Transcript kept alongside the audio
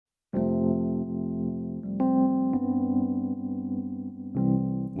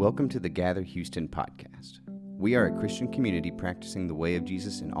Welcome to the Gather Houston podcast. We are a Christian community practicing the way of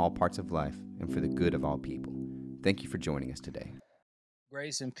Jesus in all parts of life and for the good of all people. Thank you for joining us today.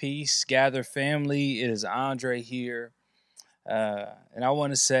 Grace and peace, Gather family. It is Andre here. And I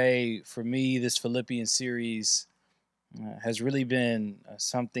want to say, for me, this Philippians series has really been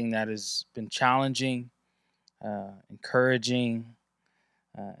something that has been challenging, encouraging,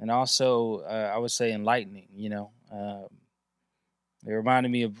 and also, I would say, enlightening. It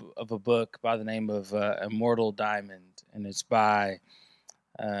reminded me of a book by the name of Immortal Diamond, and it's by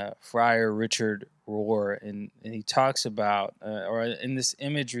Friar Richard Rohr, and he talks about, or in this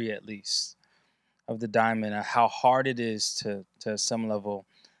imagery at least, of the diamond, how hard it is to some level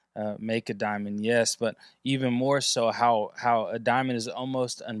make a diamond, yes, but even more so how a diamond is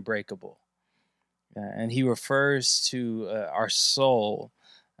almost unbreakable. And he refers to our soul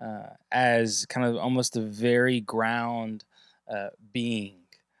as kind of almost the very ground being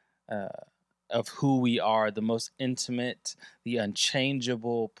of who we are, the most intimate, the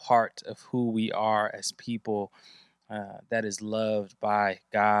unchangeable part of who we are as people that is loved by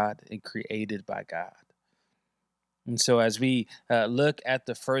God and created by God. And so as we look at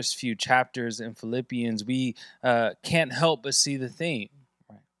the first few chapters in Philippians, we can't help but see the theme,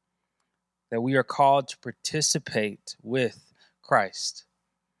 right? That we are called to participate with Christ.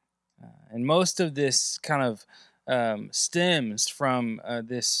 And most of this kind of stems from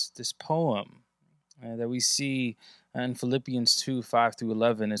this poem that we see in Philippians 2, 5 through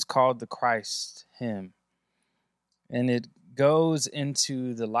 11. It's called the Christ Hymn. And it goes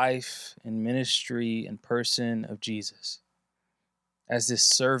into the life and ministry and person of Jesus as this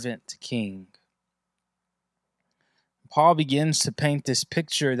servant king. Paul begins to paint this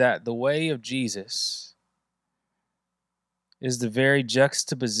picture that the way of Jesus is the very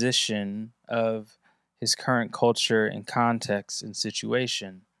juxtaposition of his current culture and context and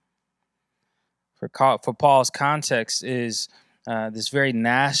situation. For Paul's context is this very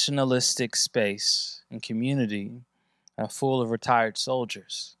nationalistic space and community full of retired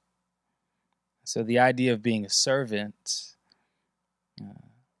soldiers. So the idea of being a servant,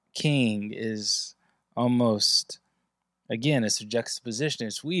 king, is almost, again, it's a juxtaposition.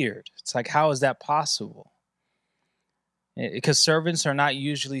 It's weird. It's like, how is that possible? Because servants are not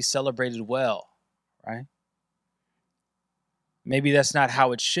usually celebrated well, right? Maybe that's not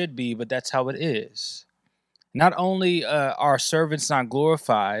how it should be, but that's how it is. Not only are servants not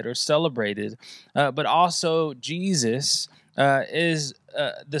glorified or celebrated, but also Jesus is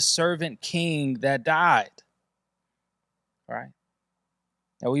the servant king that died, right?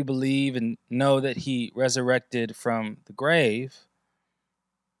 Now we believe and know that he resurrected from the grave,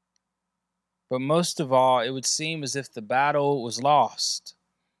 but most of all, it would seem as if the battle was lost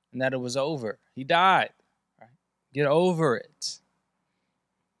and that it was over. He died, right? Get over it.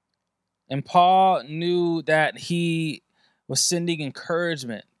 And Paul knew that he was sending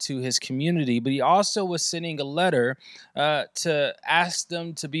encouragement to his community, but he also was sending a letter to ask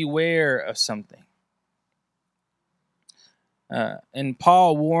them to beware of something. And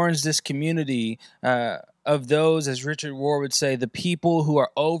Paul warns this community of those, as Richard Rohr would say, the people who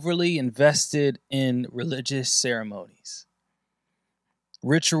are overly invested in religious ceremonies,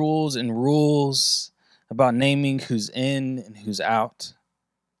 rituals and rules about naming who's in and who's out.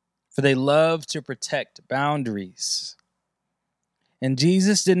 For they love to protect boundaries. And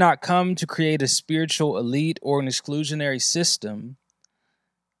Jesus did not come to create a spiritual elite or an exclusionary system,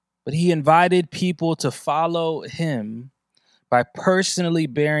 but he invited people to follow him by personally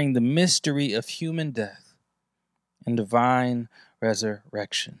bearing the mystery of human death and divine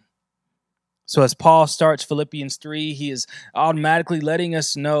resurrection. So as Paul starts Philippians 3, he is automatically letting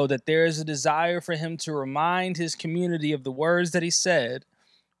us know that there is a desire for him to remind his community of the words that he said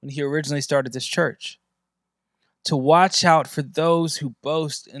when he originally started this church, to watch out for those who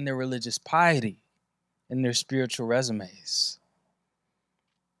boast in their religious piety, in their spiritual resumes.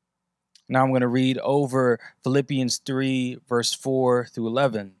 Now I'm going to read over Philippians 3, verse 4 through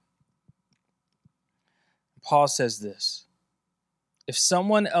 11. Paul says this: if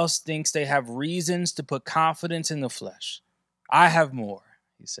someone else thinks they have reasons to put confidence in the flesh, I have more,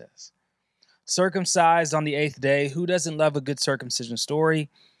 he says. Circumcised on the 8th day, who doesn't love a good circumcision story?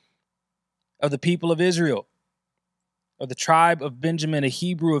 Of the people of Israel, of the tribe of Benjamin, a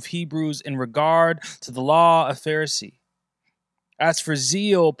Hebrew of Hebrews, in regard to the law, a Pharisee. As for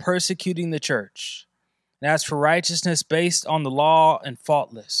zeal, persecuting the church, and as for righteousness based on the law, and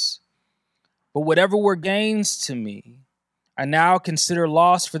faultless. But whatever were gains to me, I now consider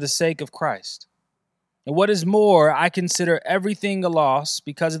loss for the sake of Christ. And what is more, I consider everything a loss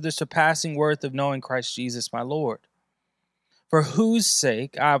because of the surpassing worth of knowing Christ Jesus my Lord. for whose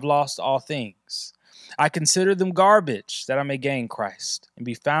sake I have lost all things. I consider them garbage, that I may gain Christ and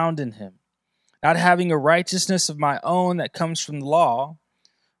be found in him, not having a righteousness of my own that comes from the law,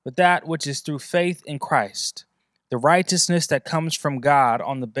 but that which is through faith in Christ, the righteousness that comes from God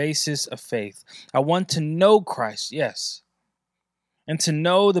on the basis of faith. I want to know Christ, yes, and to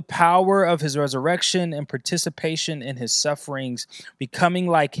know the power of his resurrection and participation in his sufferings, becoming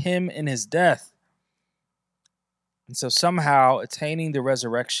like him in his death, and so somehow attaining the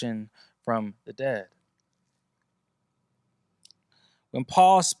resurrection from the dead. When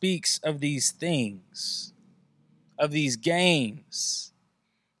Paul speaks of these things, of these gains,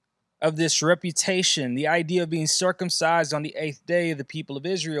 of this reputation, the idea of being circumcised on the 8th day of the people of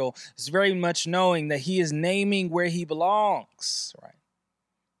Israel is very much knowing that he is naming where he belongs, right?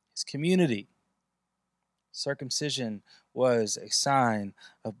 His community. Circumcision was a sign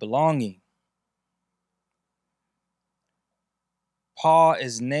of belonging. Paul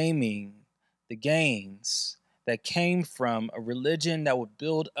is naming the gains that came from a religion that would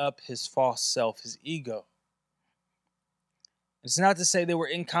build up his false self, his ego. It's not to say they were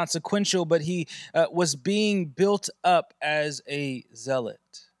inconsequential, but he was being built up as a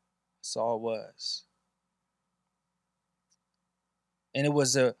zealot. That's all it was. And it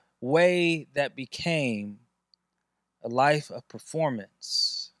was a way that became a life of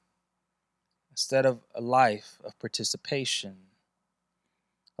performance instead of a life of participation.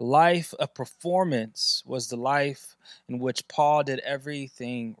 A life of performance was the life in which Paul did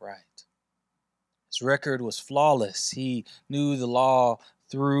everything right. His record was flawless. He knew the law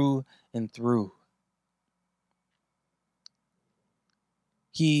through and through.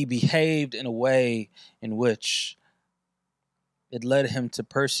 He behaved in a way in which it led him to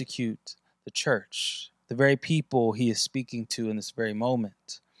persecute the church, the very people he is speaking to in this very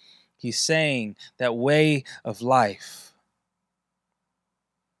moment. He's saying that way of life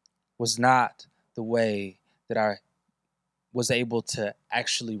was not the way that I was able to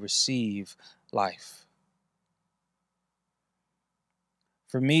actually receive life.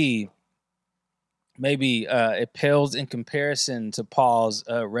 For me, maybe it pales in comparison to Paul's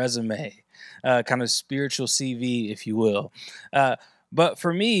resume, kind of spiritual CV, if you will. But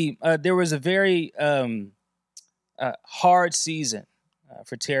for me, there was a very hard season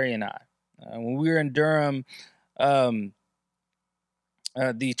for Terry and I. When we were in Durham,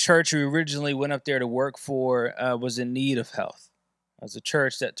 the church we originally went up there to work for was in need of health. It was a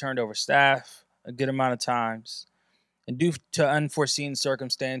church that turned over staff a good amount of times. And due to unforeseen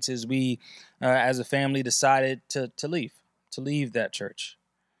circumstances, we, as a family, decided to leave that church.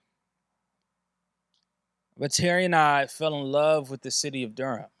 But Terry and I fell in love with the city of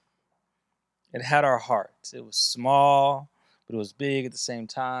Durham. It had our heart. It was small, but it was big at the same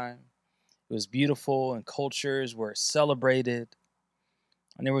time. It was beautiful, and cultures were celebrated.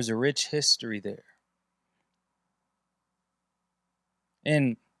 And there was a rich history there.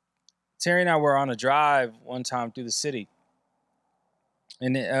 And Terry and I were on a drive one time through the city.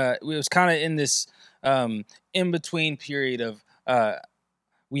 And it was kind of in this in-between period of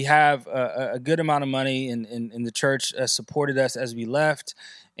we have a good amount of money, and the church supported us as we left.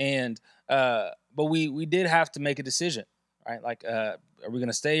 But we did have to make a decision, right? Like, are we going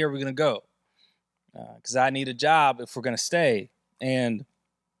to stay or are we going to go? Because I need a job if we're going to stay. And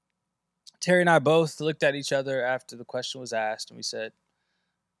Terry and I both looked at each other after the question was asked, and we said,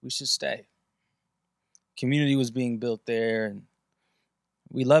 we should stay. Community was being built there, and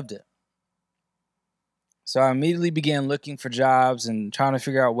we loved it. So I immediately began looking for jobs and trying to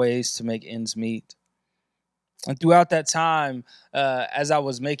figure out ways to make ends meet. And throughout that time, as I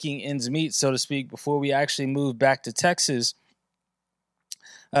was making ends meet, so to speak, before we actually moved back to Texas,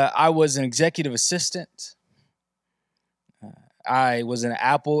 I was an executive assistant. I was an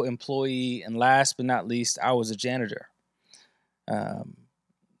Apple employee, and last but not least, I was a janitor.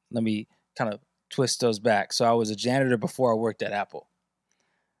 Let me kind of twist those back. So I was a janitor before I worked at Apple.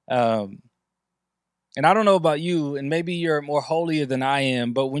 And I don't know about you, and maybe you're more holier than I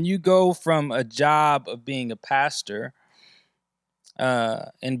am, but when you go from a job of being a pastor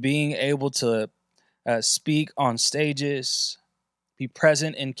and being able to speak on stages, be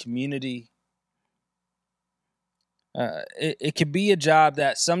present in community, it can be a job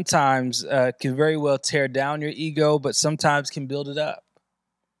that sometimes can very well tear down your ego, but sometimes can build it up.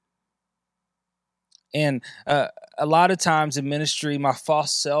 And a lot of times in ministry, my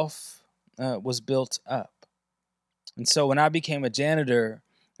false self was built up. And so when I became a janitor,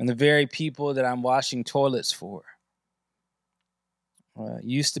 and the very people that I'm washing toilets for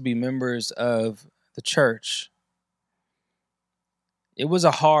used to be members of the church, it was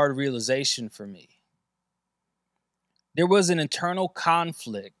a hard realization for me. there was an internal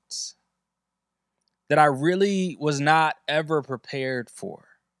conflict that I really was not ever prepared for.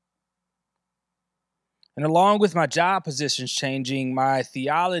 And along with my job positions changing, my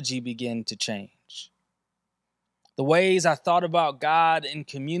theology began to change. The ways I thought about God and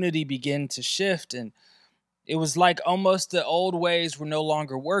community began to shift, and it was like almost the old ways were no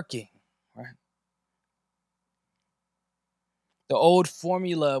longer working, right? The old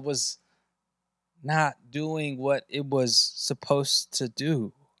formula was not doing what it was supposed to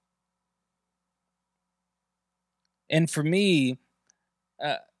do. And for me,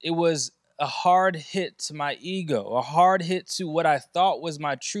 it was a hard hit to my ego, a hard hit to what I thought was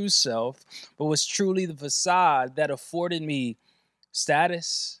my true self, but was truly the facade that afforded me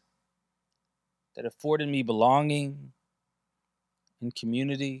status, that afforded me belonging in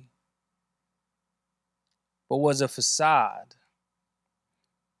community, but was a facade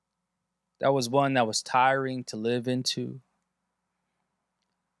that was one that was tiring to live into.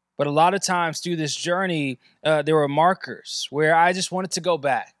 But a lot of times through this journey, there were markers where I just wanted to go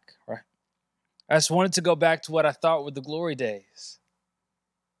back, right? I just wanted to go back to what I thought were the glory days,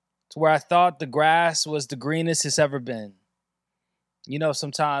 to where I thought the grass was the greenest it's ever been. You know,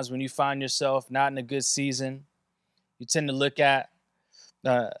 sometimes when you find yourself not in a good season, you tend to look at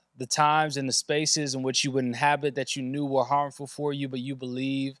the times and the spaces in which you would inhabit that you knew were harmful for you, but you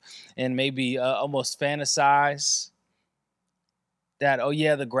believe and maybe almost fantasize that, oh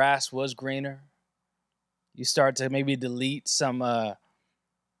yeah, the grass was greener. You start to maybe delete some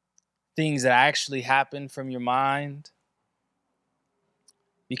things that actually happened from your mind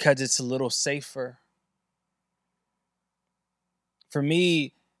because it's a little safer. For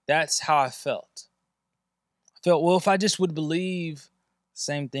me, that's how I felt. I felt, well, if I just would believe the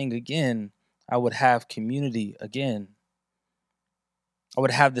same thing again, I would have community again. I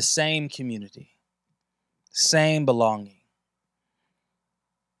would have the same community, same belonging.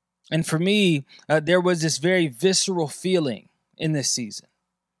 And for me, there was this very visceral feeling in this season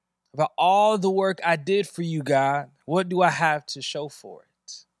about all the work I did for you, God. What do I have to show for it?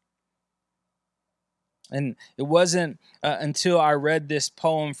 And it wasn't until I read this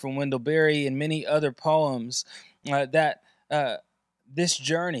poem from Wendell Berry and many other poems that this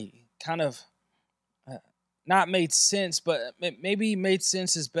journey kind of not made sense, but maybe made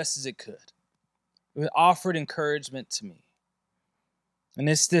sense as best as it could. It offered encouragement to me. And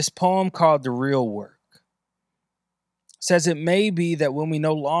it's this poem called The Real Work. It says, it may be that when we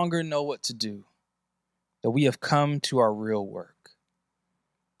no longer know what to do, that we have come to our real work.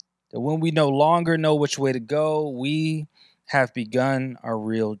 That when we no longer know which way to go, we have begun our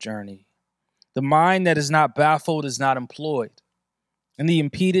real journey. The mind that is not baffled is not employed, and the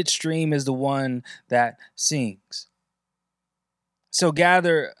impeded stream is the one that sings. So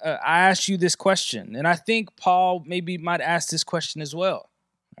gather, I ask you this question, and I think Paul maybe might ask this question as well.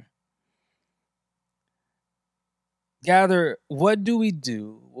 Gather, what do we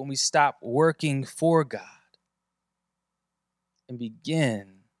do when we stop working for God and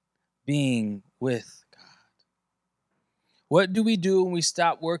begin being with God? What do we do when we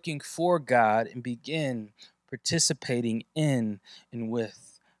stop working for God and begin participating in and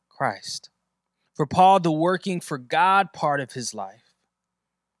with Christ? For Paul, the working for God part of his life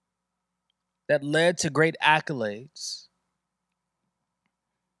that led to great accolades,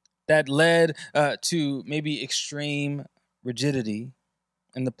 that led to maybe extreme rigidity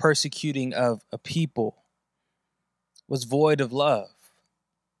and the persecuting of a people, was void of love.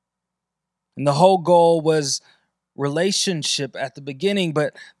 And the whole goal was relationship at the beginning,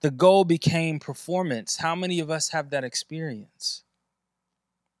 but the goal became performance. How many of us have that experience?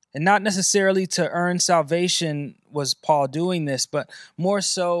 And not necessarily to earn salvation was Paul doing this, but more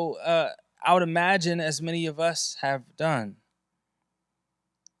so, I would imagine, as many of us have done.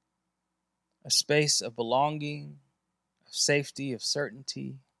 A space of belonging, of safety, of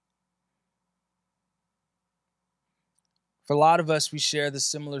certainty. For a lot of us, we share the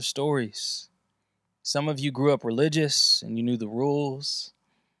similar stories. Some of you grew up religious and you knew the rules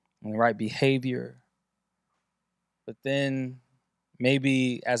and the right behavior. But then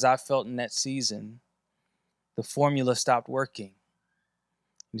maybe, as I felt in that season, the formula stopped working.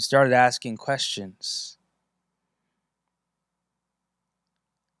 You started asking questions.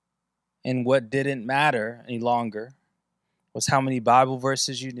 And what didn't matter any longer was how many Bible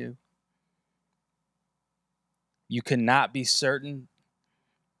verses you knew. You could not be certain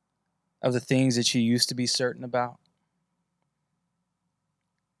of the things that you used to be certain about.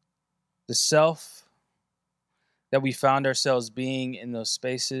 The self that we found ourselves being in those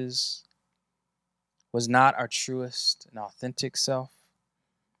spaces was not our truest and authentic self,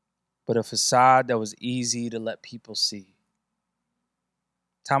 but a facade that was easy to let people see.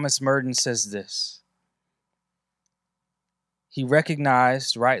 Thomas Merton says this. He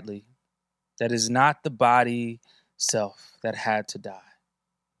recognized rightly that it is not the body self that had to die,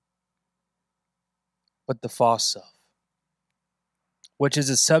 but the false self, which is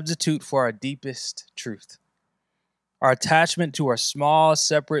a substitute for our deepest truth. Our attachment to our small,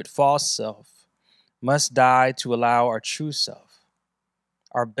 separate, false self must die to allow our true self,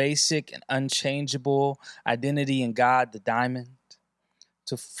 our basic and unchangeable identity in God, the diamond,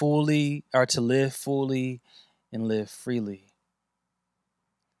 to live fully and live freely.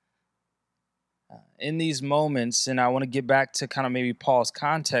 In these moments, and I want to get back to kind of maybe Paul's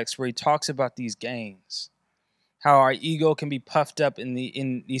context where he talks about these gains, how our ego can be puffed up in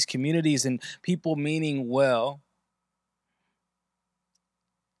these communities and people meaning well,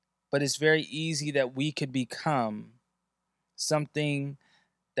 but it's very easy that we could become something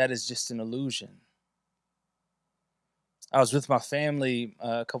that is just an illusion. I was with my family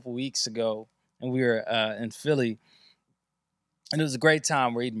a couple weeks ago, and we were in Philly, and it was a great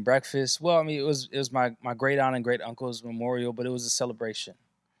time. We're eating breakfast. Well, I mean, it was my great aunt and great uncle's memorial, but it was a celebration.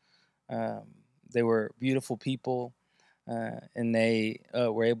 They were beautiful people, and they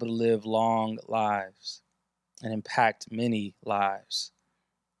were able to live long lives and impact many lives.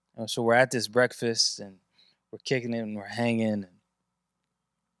 So we're at this breakfast, and we're kicking it, and we're hanging.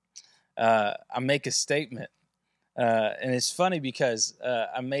 And I make a statement, and it's funny because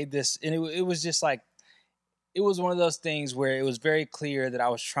I made this, and it was just like, it was one of those things where it was very clear that I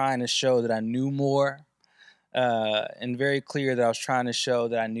was trying to show that I knew more, and very clear that I was trying to show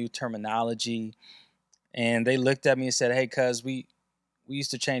that I knew terminology. And they looked at me and said, "Hey, cuz, we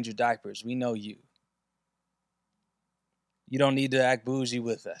used to change your diapers. We know you. You don't need to act bougie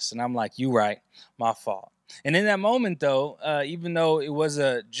with us." And I'm like, "You right, my fault." And in that moment, though, even though it was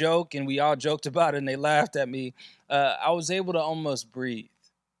a joke and we all joked about it and they laughed at me, I was able to almost breathe.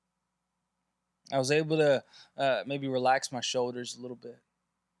 I was able to maybe relax my shoulders a little bit.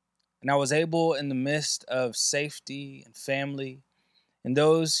 And I was able, in the midst of safety and family, and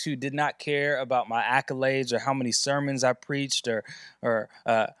those who did not care about my accolades or how many sermons I preached or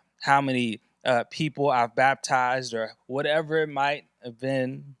how many people I've baptized or whatever it might have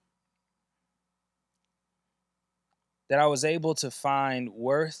been, that I was able to find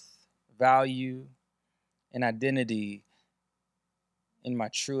worth, value, and identity in my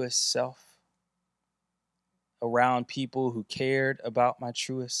truest self, around people who cared about my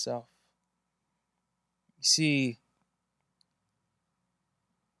truest self. You see,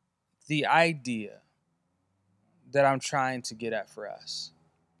 the idea that I'm trying to get at for us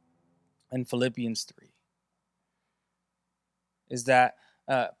in Philippians 3 is that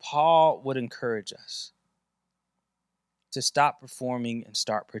Paul would encourage us to stop performing and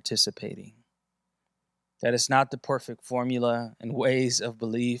start participating. That it's not the perfect formula and ways of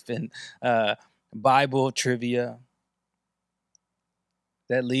belief and Bible trivia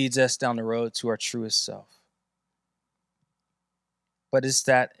that leads us down the road to our truest self. But it's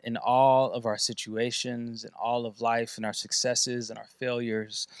that in all of our situations, in all of life, in our successes and our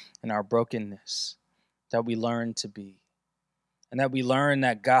failures and our brokenness, that we learn to be. And that we learn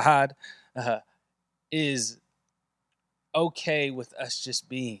that God is okay with us just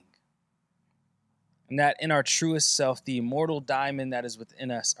being. And that in our truest self, the immortal diamond that is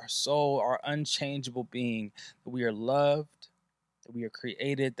within us, our soul, our unchangeable being, that we are loved, that we are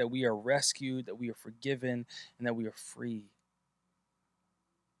created, that we are rescued, that we are forgiven, and that we are free.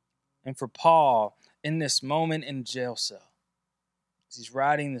 And for Paul, in this moment in jail cell, as he's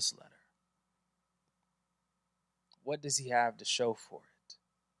writing this letter, what does he have to show for it?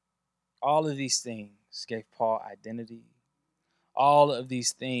 All of these things gave Paul identity. All of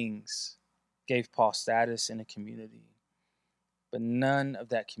these things gave Paul status in a community. But none of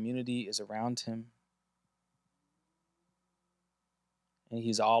that community is around him. And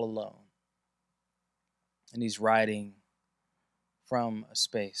he's all alone. And he's writing from a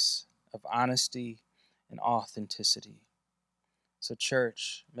space of honesty and authenticity. So,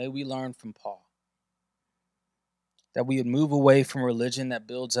 church, may we learn from Paul that we would move away from religion that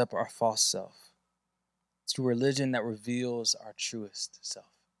builds up our false self to religion that reveals our truest self.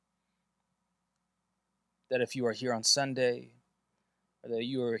 That if you are here on Sunday, or that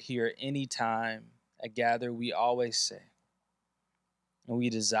you are here anytime at Gather, we always say, and we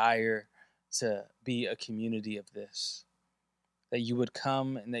desire to be a community of this, that you would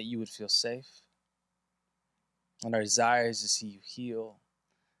come and that you would feel safe. And our desire is to see you heal.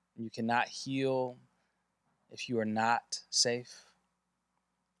 You cannot heal if you are not safe.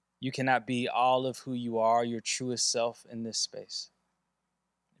 You cannot be all of who you are, your truest self, in this space,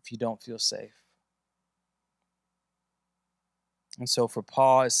 if if you don't feel safe. And so for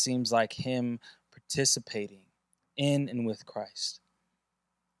Paul, it seems like him participating in and with Christ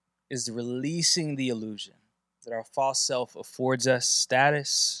is releasing the illusion that our false self affords us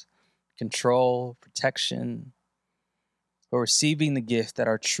status, control, protection, but receiving the gift that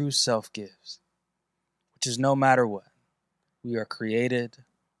our true self gives, which is no matter what. We are created,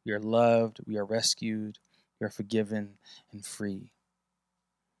 we are loved, we are rescued, we are forgiven and free.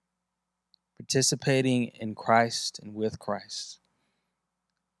 Participating in Christ and with Christ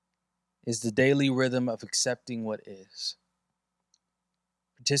is the daily rhythm of accepting what is.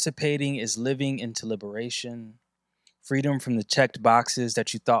 Participating is living into liberation, freedom from the checked boxes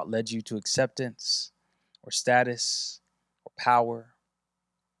that you thought led you to acceptance or status or power.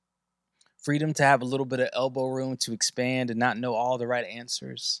 Freedom to have a little bit of elbow room to expand and not know all the right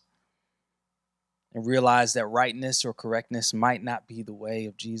answers. And realize that rightness or correctness might not be the way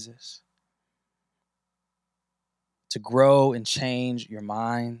of Jesus. To grow and change your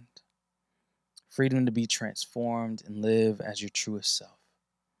mind. Freedom to be transformed and live as your truest self.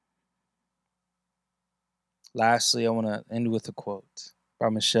 Lastly, I want to end with a quote by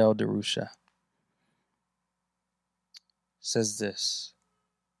Michelle DeRusha. It says this: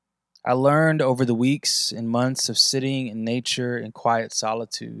 I learned over the weeks and months of sitting in nature in quiet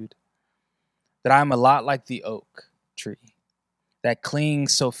solitude that I'm a lot like the oak tree that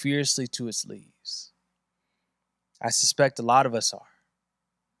clings so fiercely to its leaves. I suspect a lot of us are.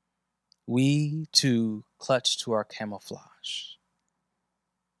 We, too, clutch to our camouflage.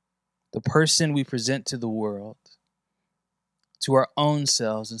 The person we present to the world, to our own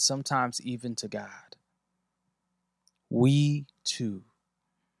selves, and sometimes even to God. We, too,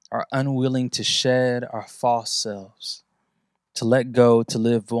 are unwilling to shed our false selves, to let go, to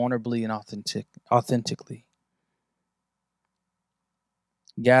live vulnerably and authentically.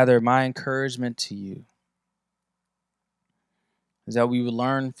 Gather, my encouragement to you is that we would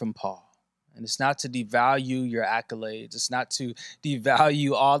learn from Paul. And it's not to devalue your accolades. It's not to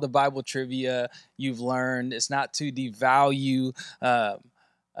devalue all the Bible trivia you've learned. It's not to devalue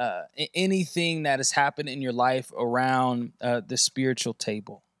anything that has happened in your life around the spiritual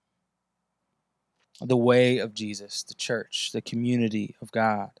table, the way of Jesus, the church, the community of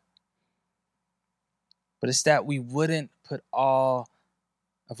God. But it's that we wouldn't put all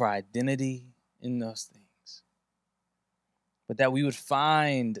of our identity in those things, but that we would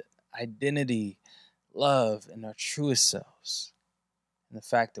find identity, love, in our truest selves, and the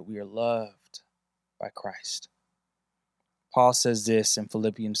fact that we are loved by Christ. Paul says this in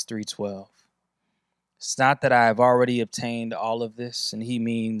Philippians 3:12. It's not that I have already obtained all of this, and he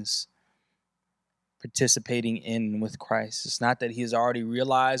means participating in with Christ. It's not that he has already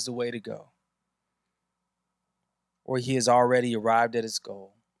realized the way to go, or he has already arrived at his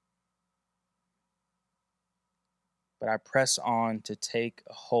goal. But I press on to take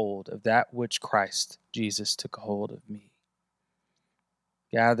a hold of that which Christ Jesus took a hold of me.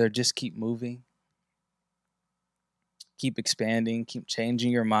 Gather, just keep moving. Keep expanding. Keep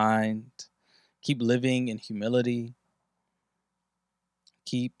changing your mind. Keep living in humility.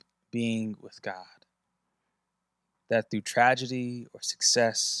 Keep being with God. That through tragedy or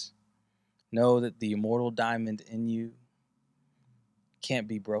success, know that the immortal diamond in you can't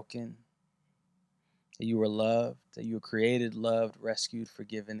be broken. That you were loved, that you were created, loved, rescued,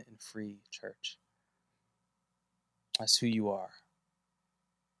 forgiven, and free, church. That's who you are.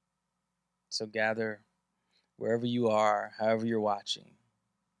 So gather wherever you are, however you're watching.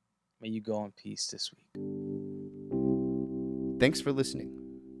 May you go in peace this week. Thanks for listening.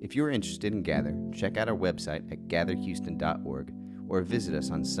 If you're interested in Gather, check out our website at gatherhouston.org or visit us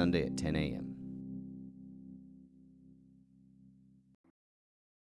on Sunday at 10 a.m.